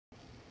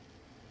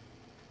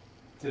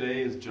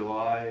Today is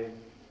July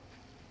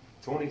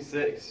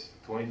 26,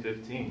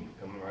 2015,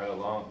 coming right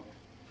along.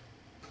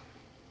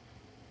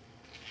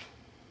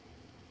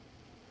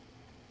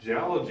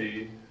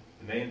 Geology,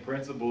 the main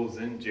principles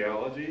in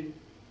geology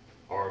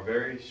are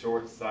very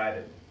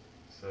short-sighted.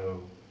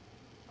 So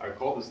I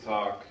call this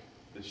talk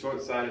the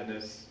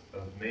short-sightedness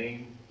of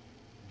main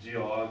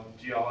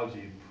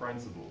geology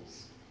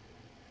principles.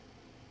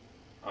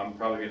 I'm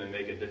probably going to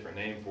make a different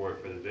name for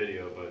it for the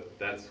video, but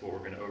that's what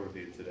we're going to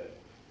overview today.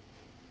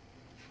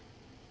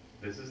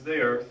 This is the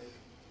Earth.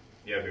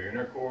 You have your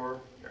inner core,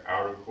 your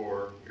outer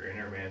core, your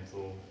inner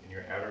mantle, and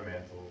your outer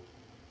mantle,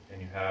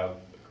 and you have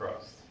the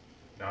crust.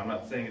 Now, I'm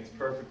not saying it's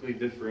perfectly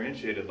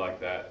differentiated like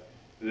that.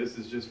 This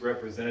is just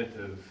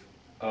representative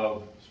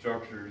of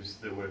structures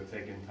that would have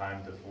taken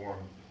time to form.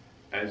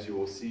 As you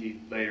will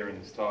see later in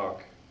this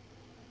talk,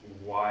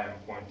 why I'm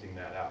pointing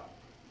that out.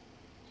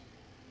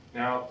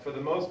 Now, for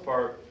the most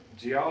part,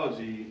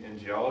 geology and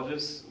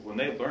geologists, when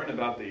they learn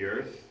about the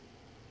Earth,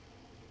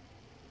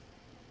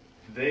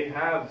 they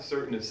have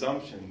certain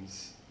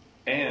assumptions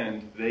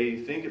and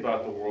they think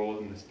about the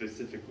world in the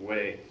specific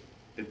way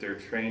that they're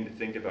trained to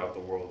think about the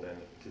world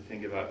in, to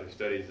think about their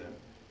studies in.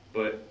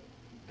 But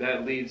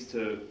that leads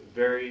to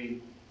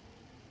very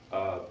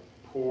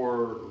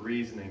poor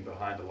reasoning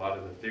behind a lot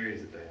of the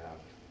theories that they have.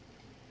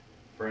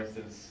 For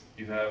instance,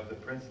 you have the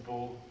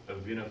principle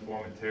of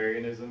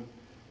uniformitarianism.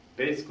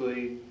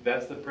 Basically,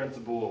 that's the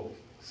principle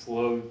of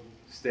slow,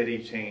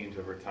 steady change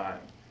over time.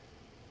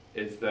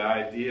 It's the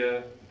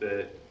idea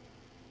that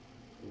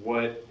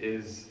what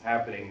is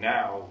happening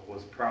now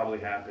was probably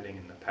happening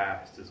in the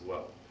past as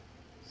well.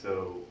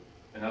 So,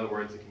 in other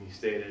words, it can be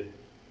stated,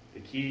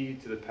 the key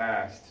to the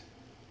past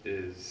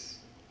is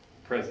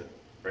present,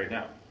 right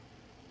now,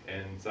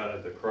 inside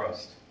of the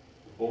crust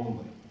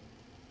only.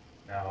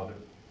 Now, the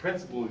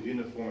principle of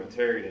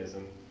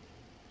uniformitarianism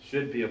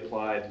should be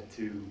applied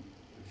to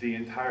the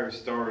entire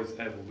star's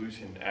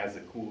evolution as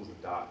it cools and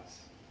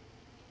dies.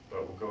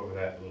 But we'll go over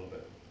that in a little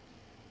bit.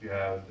 You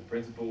have the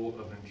principle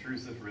of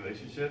intrusive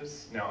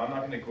relationships. Now, I'm not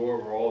going to go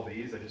over all of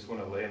these. I just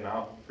want to lay them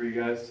out for you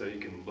guys so you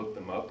can look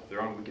them up.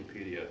 They're on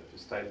Wikipedia.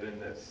 Just type in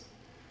this.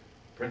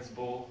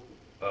 Principle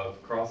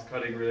of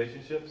cross-cutting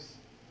relationships.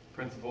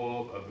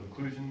 Principle of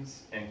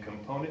inclusions and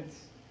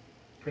components.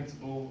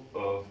 Principle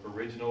of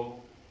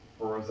original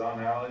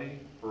horizontality,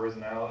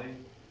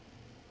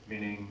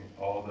 meaning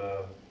all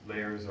the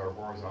layers are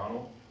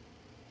horizontal.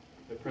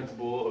 The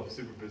principle of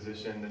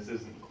superposition. This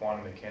isn't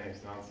quantum mechanics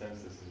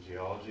nonsense. This is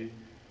geology.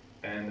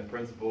 And the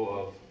principle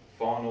of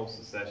faunal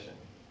succession.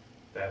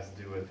 That has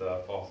to do with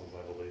fossils,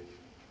 I believe.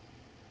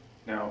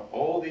 Now,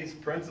 all these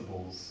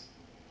principles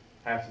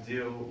have to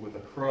deal with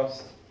a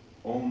crust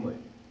only.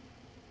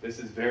 This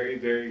is very,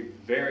 very,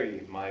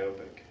 very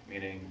myopic,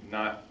 meaning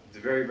it's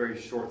very,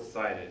 very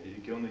short-sighted. You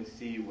can only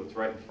see what's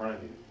right in front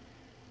of you.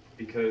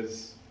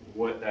 Because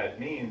what that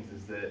means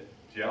is that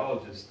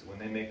geologists, when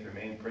they make their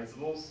main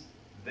principles,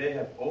 they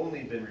have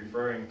only been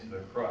referring to the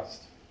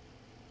crust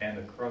and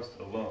the crust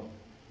alone.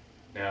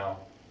 Now,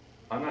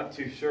 I'm not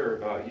too sure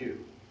about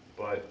you,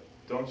 but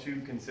don't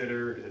you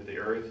consider that the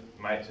Earth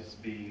might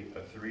just be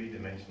a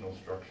three-dimensional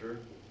structure?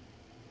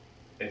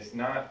 It's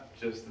not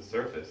just the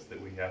surface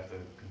that we have to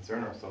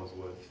concern ourselves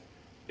with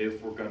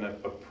if we're going to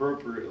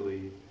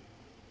appropriately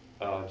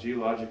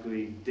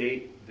geologically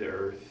date the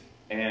Earth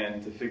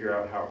and to figure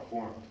out how it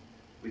formed.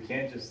 We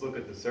can't just look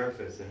at the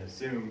surface and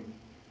assume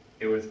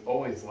it was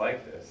always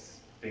like this,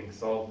 being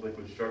solid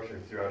liquid structure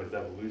throughout its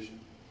evolution.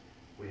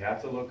 We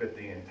have to look at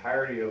the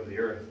entirety of the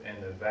Earth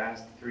and the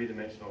vast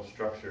three-dimensional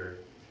structure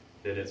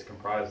that it's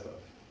comprised of.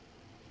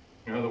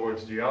 In other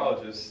words,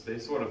 geologists, they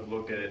sort of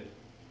look at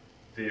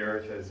the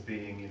Earth as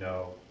being,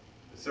 the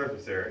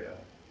surface area.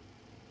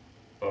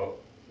 But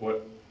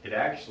what it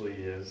actually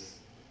is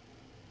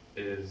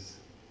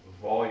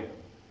volume.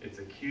 It's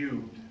a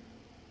cubed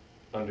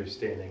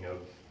understanding of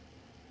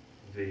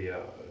the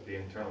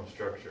internal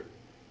structure.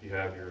 You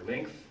have your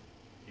length,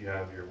 you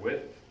have your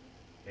width,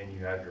 and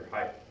you have your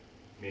height,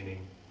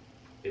 meaning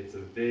it's a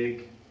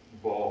big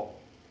ball.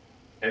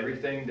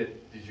 Everything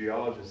that the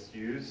geologists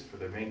use for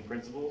their main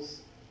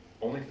principles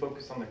only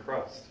focus on the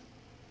crust.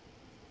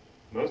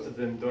 Most of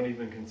them don't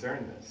even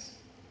concern this.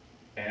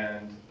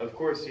 And of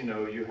course,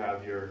 you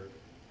have your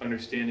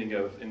understanding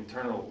of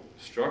internal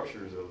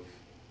structures of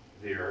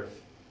the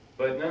Earth,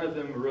 but none of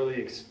them really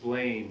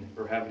explain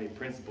or have any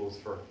principles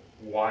for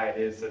why it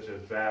is such a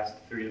vast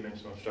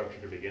three-dimensional structure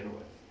to begin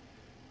with.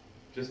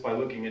 Just by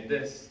looking at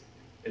this,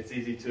 it's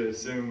easy to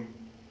assume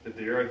that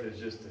the Earth is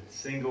just a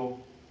single,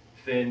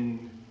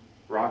 thin,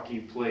 rocky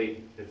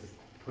plate that's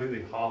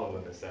completely hollow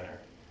in the center.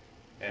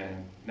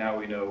 And now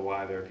we know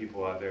why there are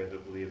people out there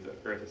that believe that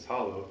Earth is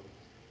hollow,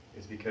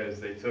 is because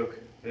they took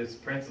its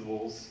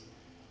principles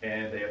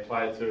and they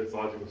applied it to its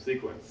logical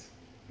sequence.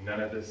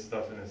 None of this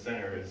stuff in the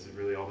center is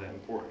really all that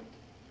important.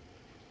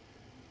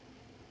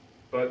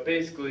 But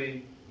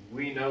basically,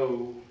 we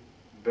know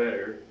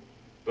better,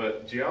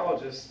 but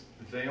geologists,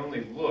 they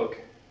only look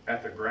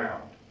at the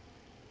ground.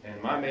 And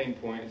my main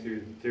point through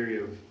the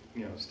theory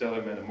of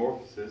stellar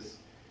metamorphosis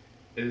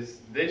is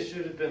they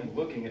should have been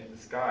looking at the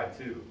sky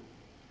too,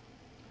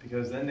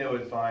 because then they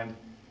would find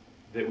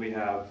that we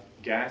have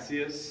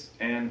gaseous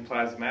and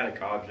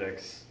plasmatic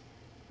objects,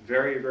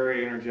 very,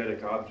 very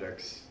energetic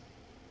objects,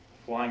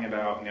 flying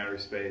about in outer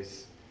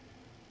space,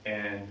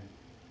 and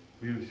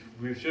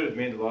we should have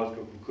made the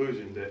logical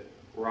conclusion that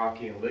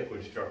rocky and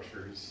liquid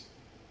structures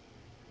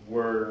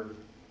were,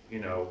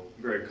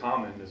 very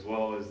common, as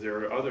well as there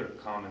are other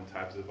common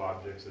types of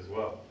objects as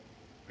well.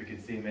 We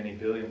can see many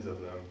billions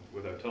of them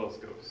with our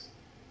telescopes.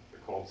 They're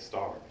called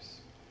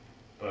stars.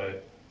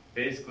 But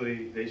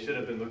basically, they should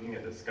have been looking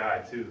at the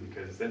sky too,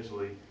 because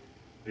essentially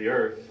the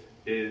Earth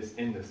is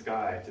in the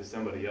sky to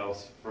somebody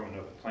else from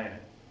another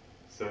planet.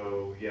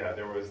 So yeah,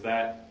 there was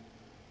that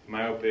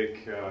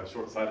myopic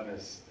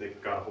short-sightedness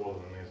that got a hold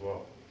of them as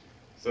well.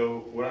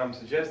 So what I'm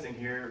suggesting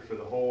here for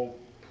the whole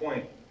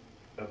point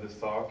of this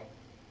talk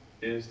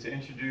is to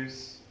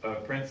introduce a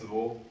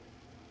principle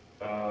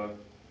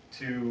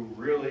to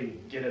really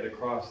get it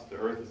across. The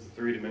Earth is a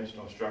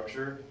three-dimensional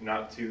structure,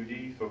 not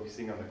 2D,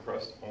 focusing on the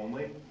crust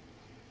only.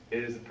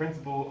 It is the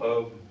principle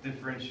of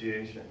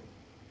differentiation,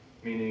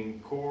 meaning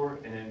core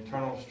and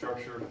internal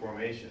structure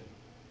formation.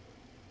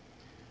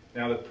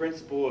 Now, the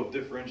principle of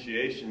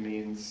differentiation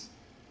means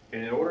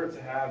in order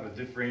to have a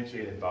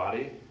differentiated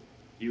body,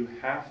 you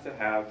have to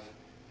have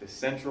the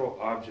central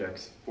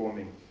objects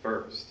forming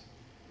first.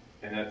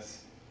 And that's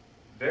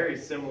very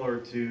similar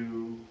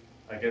to,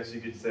 I guess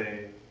you could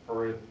say,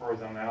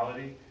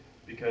 horizontality,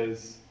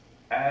 because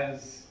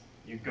as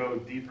you go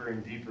deeper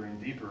and deeper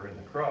and deeper in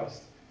the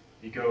crust,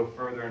 you go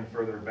further and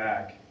further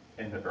back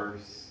in the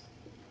Earth's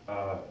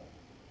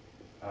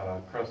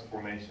crust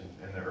formation,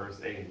 in the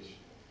Earth's age.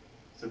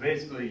 So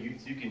basically,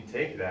 you can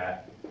take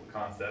that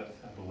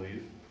concept, I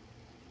believe.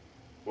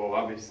 Well,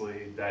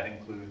 obviously, that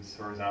includes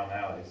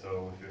horizontality.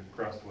 So if your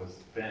crust was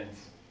bent,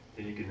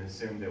 then you can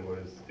assume that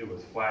it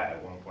was flat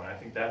at one point. I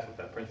think that's what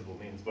that principle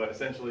means. But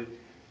essentially,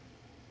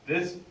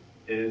 this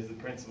is the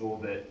principle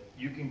that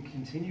you can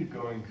continue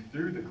going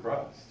through the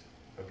crust,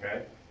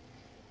 okay?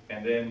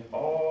 And then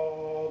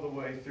all the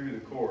way through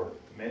the core,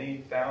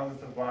 many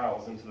thousands of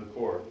miles into the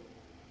core,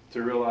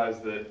 to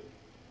realize that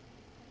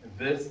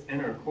this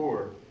inner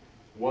core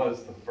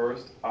was the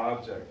first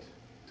object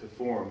to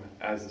form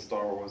as the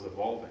star was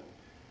evolving.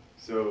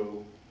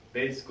 So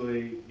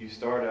basically, you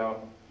start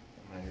out,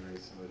 I'm going to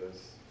erase some of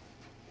this.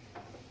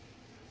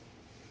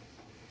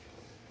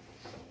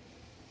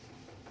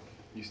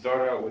 You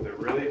start out with a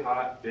really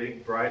hot,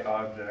 big, bright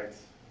object.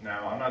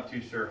 Now, I'm not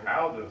too sure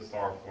how the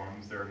star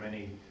forms. There are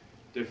many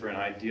different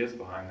ideas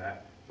behind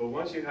that. But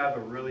once you have a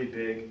really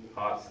big,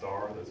 hot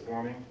star that's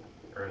forming,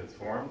 or that's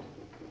formed,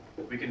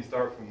 we can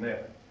start from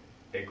there.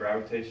 It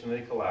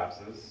gravitationally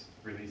collapses,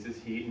 releases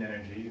heat and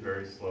energy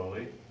very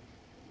slowly,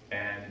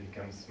 and it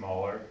becomes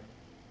smaller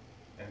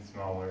and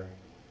smaller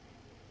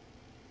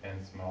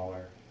and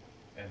smaller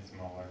and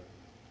smaller.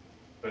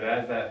 But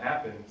as that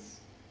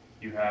happens,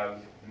 you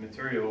have the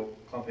material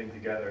clumping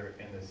together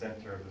in the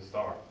center of the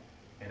star.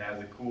 And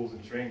as it cools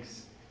and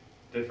shrinks,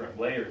 different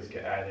layers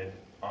get added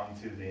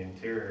onto the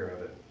interior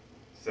of it.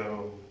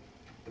 So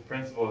the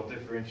principle of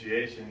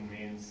differentiation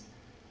means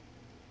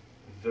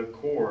the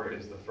core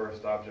is the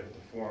first object to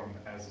form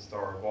as the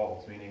star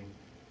evolves, meaning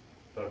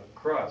the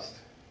crust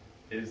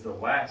is the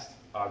last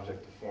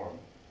object to form.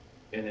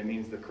 And it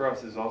means the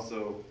crust is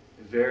also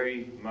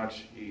very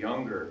much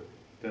younger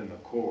than the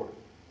core.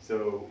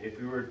 So if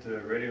we were to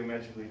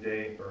radiometrically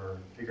date or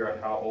figure out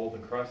how old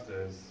the crust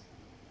is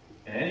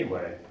in any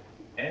way,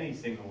 any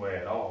single way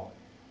at all,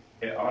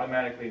 it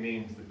automatically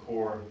means the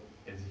core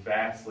is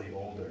vastly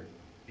older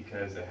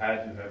because it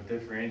had to have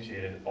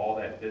differentiated all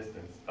that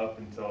distance up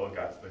until it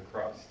got to the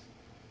crust.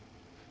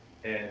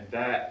 And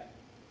that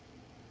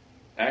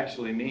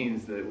actually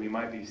means that we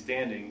might be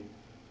standing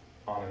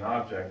on an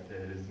object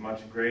that is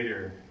much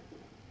greater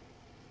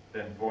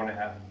than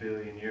 4.5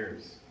 billion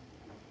years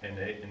in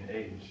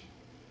age.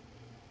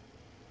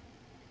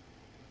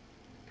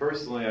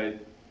 Personally,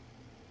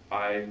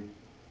 I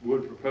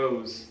would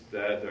propose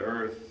that the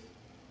Earth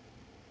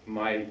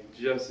might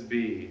just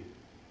be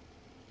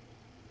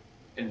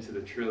into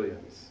the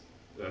trillions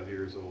of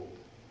years old.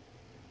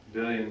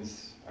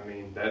 Billions, I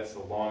mean, that's a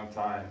long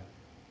time.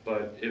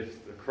 But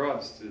if the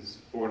crust is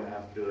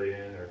 4.5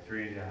 billion or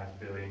 3.5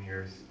 billion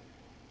years,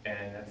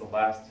 and that's the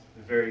last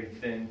very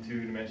thin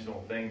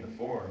two-dimensional thing to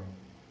form,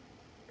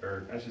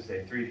 or I should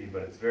say 3D,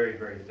 but it's very,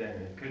 very thin,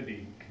 and it could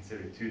be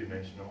considered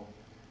two-dimensional.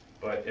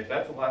 But if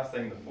that's the last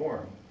thing to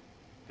form,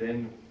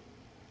 then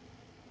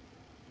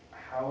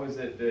how is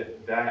it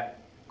that that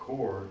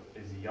core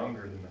is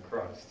younger than the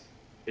crust?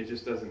 It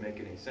just doesn't make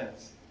any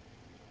sense.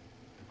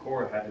 The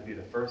core had to be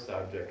the first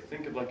object.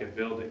 Think of like a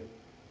building.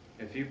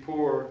 If you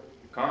pour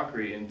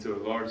concrete into a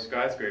large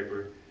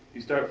skyscraper,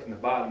 you start from the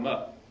bottom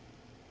up,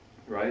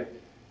 right?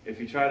 If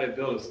you try to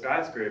build a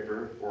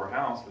skyscraper or a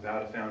house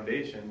without a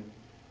foundation,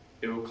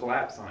 it will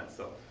collapse on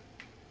itself.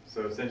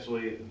 So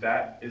essentially,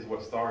 that is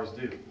what stars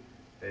do.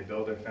 They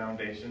build their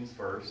foundations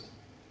first,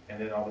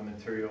 and then all the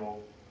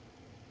material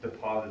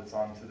deposits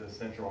onto the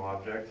central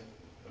object.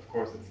 Of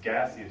course, it's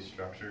gaseous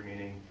structure,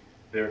 meaning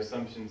their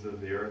assumptions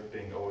of the Earth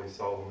being always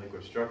solid and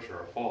liquid structure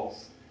are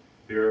false.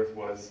 The Earth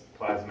was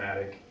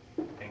plasmatic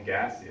and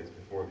gaseous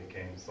before it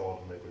became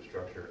solid and liquid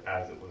structure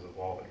as it was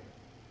evolving.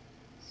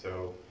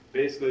 So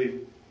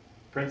basically,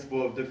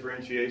 principle of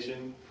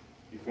differentiation,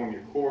 you form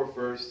your core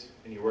first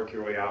and you work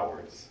your way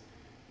outwards.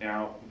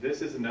 Now,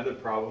 this is another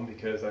problem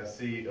because I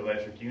see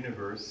electric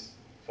universe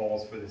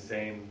falls for the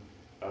same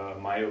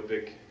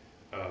myopic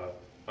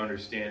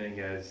understanding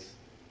as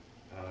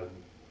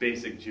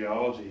basic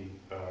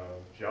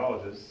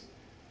geologists,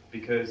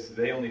 because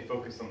they only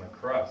focus on the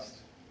crust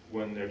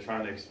when they're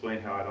trying to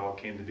explain how it all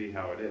came to be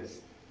how it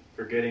is,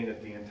 forgetting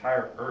that the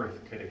entire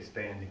Earth could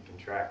expand and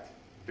contract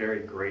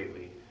very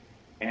greatly,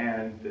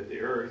 and that the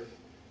Earth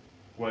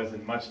was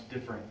in much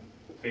different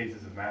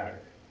phases of matter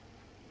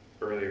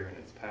earlier in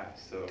its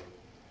past. So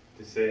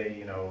to say,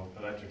 you know,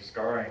 electric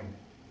scarring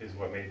is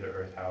what made the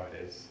Earth how it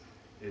is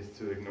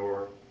to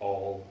ignore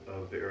all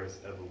of the Earth's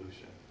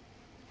evolution.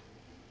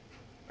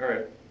 All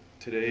right,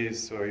 today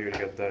is, so you already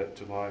got that,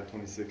 July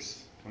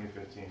 26,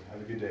 2015.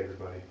 Have a good day,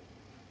 everybody.